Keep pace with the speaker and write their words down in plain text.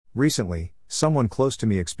Recently, someone close to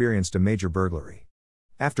me experienced a major burglary.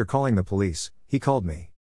 After calling the police, he called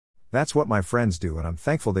me. That's what my friends do, and I'm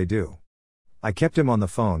thankful they do. I kept him on the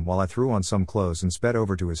phone while I threw on some clothes and sped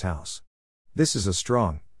over to his house. This is a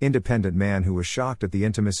strong, independent man who was shocked at the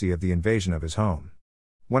intimacy of the invasion of his home.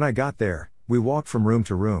 When I got there, we walked from room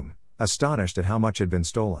to room, astonished at how much had been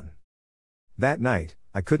stolen. That night,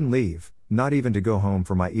 I couldn't leave, not even to go home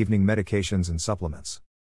for my evening medications and supplements.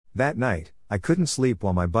 That night, I couldn't sleep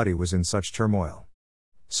while my buddy was in such turmoil.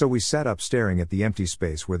 So we sat up staring at the empty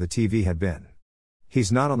space where the TV had been.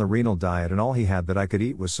 He's not on the renal diet, and all he had that I could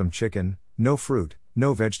eat was some chicken, no fruit,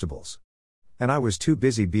 no vegetables. And I was too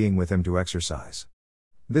busy being with him to exercise.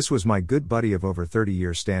 This was my good buddy of over 30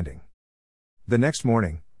 years standing. The next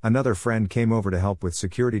morning, another friend came over to help with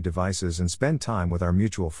security devices and spend time with our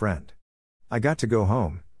mutual friend. I got to go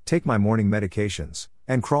home, take my morning medications,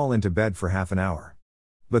 and crawl into bed for half an hour.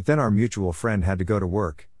 But then our mutual friend had to go to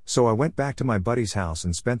work, so I went back to my buddy's house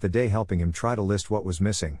and spent the day helping him try to list what was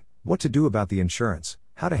missing, what to do about the insurance,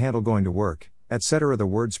 how to handle going to work, etc. The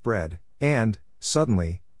word spread, and,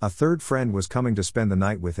 suddenly, a third friend was coming to spend the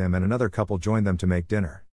night with him, and another couple joined them to make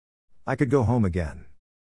dinner. I could go home again.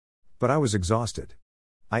 But I was exhausted.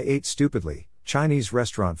 I ate stupidly, Chinese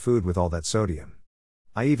restaurant food with all that sodium.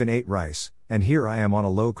 I even ate rice, and here I am on a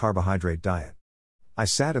low-carbohydrate diet. I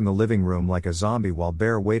sat in the living room like a zombie while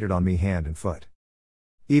Bear waited on me hand and foot.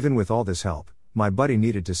 Even with all this help, my buddy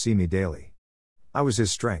needed to see me daily. I was his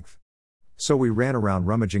strength. So we ran around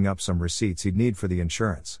rummaging up some receipts he'd need for the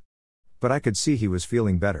insurance. But I could see he was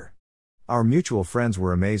feeling better. Our mutual friends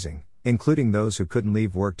were amazing, including those who couldn't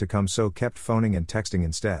leave work to come, so kept phoning and texting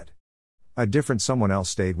instead. A different someone else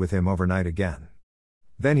stayed with him overnight again.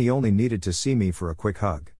 Then he only needed to see me for a quick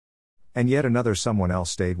hug. And yet another someone else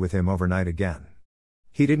stayed with him overnight again.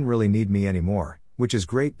 He didn't really need me anymore, which is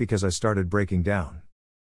great because I started breaking down.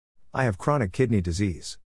 I have chronic kidney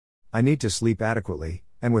disease. I need to sleep adequately,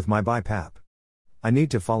 and with my BiPAP. I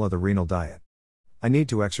need to follow the renal diet. I need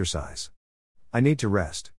to exercise. I need to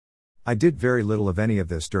rest. I did very little of any of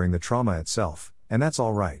this during the trauma itself, and that's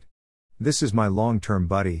all right. This is my long-term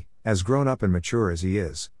buddy, as grown up and mature as he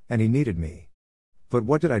is, and he needed me. But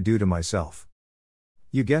what did I do to myself?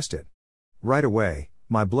 You guessed it. Right away,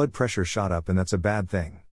 my blood pressure shot up, and that's a bad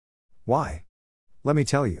thing. Why? Let me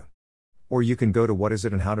tell you. Or you can go to what is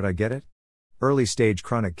it and how did I get it? Early stage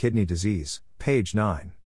chronic kidney disease, page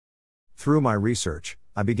 9. Through my research,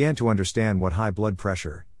 I began to understand what high blood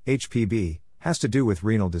pressure, HPB, has to do with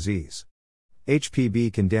renal disease.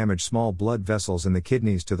 HPB can damage small blood vessels in the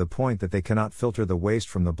kidneys to the point that they cannot filter the waste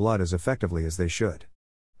from the blood as effectively as they should.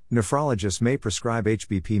 Nephrologists may prescribe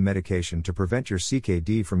HBP medication to prevent your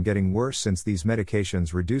CKD from getting worse, since these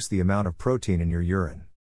medications reduce the amount of protein in your urine.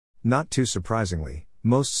 Not too surprisingly,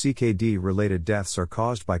 most CKD-related deaths are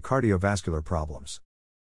caused by cardiovascular problems.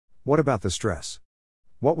 What about the stress?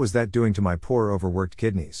 What was that doing to my poor overworked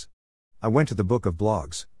kidneys? I went to the book of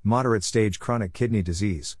blogs, Moderate Stage Chronic Kidney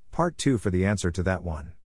Disease, Part 2 for the answer to that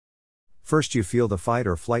one. First, you feel the fight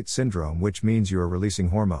or flight syndrome, which means you are releasing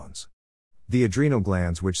hormones. The adrenal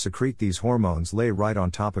glands which secrete these hormones lay right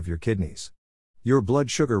on top of your kidneys. Your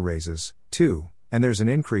blood sugar raises, too, and there's an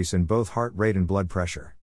increase in both heart rate and blood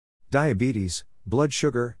pressure. Diabetes, blood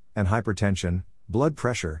sugar, and hypertension, blood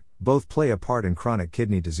pressure, both play a part in chronic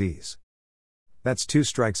kidney disease. That's 2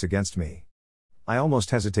 strikes against me. I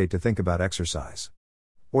almost hesitate to think about exercise.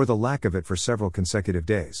 Or the lack of it for several consecutive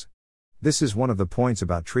days. This is one of the points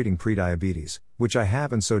about treating prediabetes, which I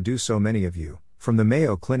have, and so do so many of you, from the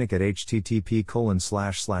Mayo Clinic at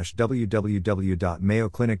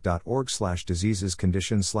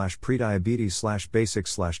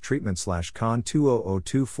http://www.mayoclinic.org/diseases-conditions/prediabetes/treatment/con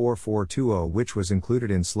 200244420, which was included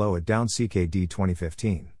in Slow It Down CKD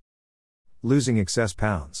 2015. Losing excess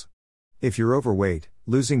pounds. If you're overweight,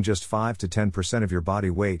 losing just 5 to 10% of your body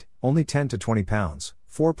weight, only 10 to 20 pounds,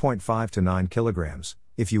 4.5 to 9 kilograms,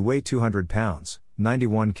 if you weigh 200 pounds,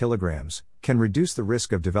 91 kilograms, can reduce the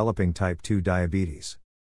risk of developing type 2 diabetes.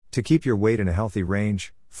 To keep your weight in a healthy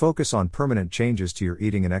range, focus on permanent changes to your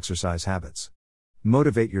eating and exercise habits.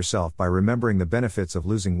 Motivate yourself by remembering the benefits of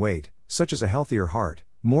losing weight, such as a healthier heart,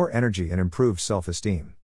 more energy, and improved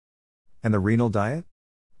self-esteem. And the renal diet?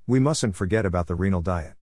 We mustn't forget about the renal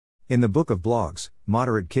diet. In the book of blogs,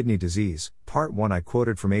 Moderate Kidney Disease, Part 1, I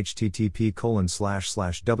quoted from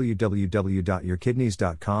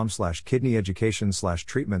http://www.yourkidneys.com/kidney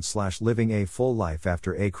education/treatment/living a full life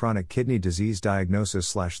after a chronic kidney disease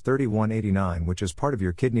diagnosis/3189, which is part of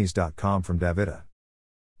yourkidneys.com from Davida.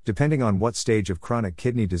 Depending on what stage of chronic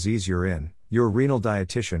kidney disease you're in, your renal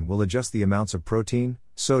dietitian will adjust the amounts of protein,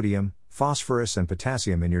 sodium, phosphorus, and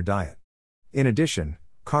potassium in your diet. In addition,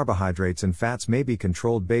 Carbohydrates and fats may be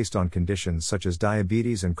controlled based on conditions such as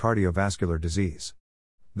diabetes and cardiovascular disease.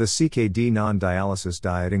 The CKD non-dialysis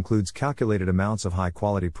diet includes calculated amounts of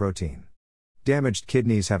high-quality protein. Damaged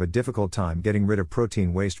kidneys have a difficult time getting rid of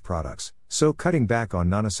protein waste products, so cutting back on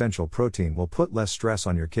non-essential protein will put less stress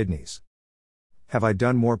on your kidneys. Have I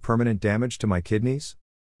done more permanent damage to my kidneys?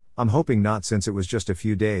 I'm hoping not, since it was just a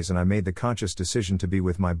few days and I made the conscious decision to be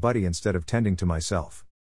with my buddy instead of tending to myself.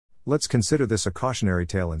 Let's consider this a cautionary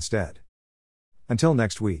tale instead. Until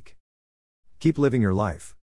next week. Keep living your life.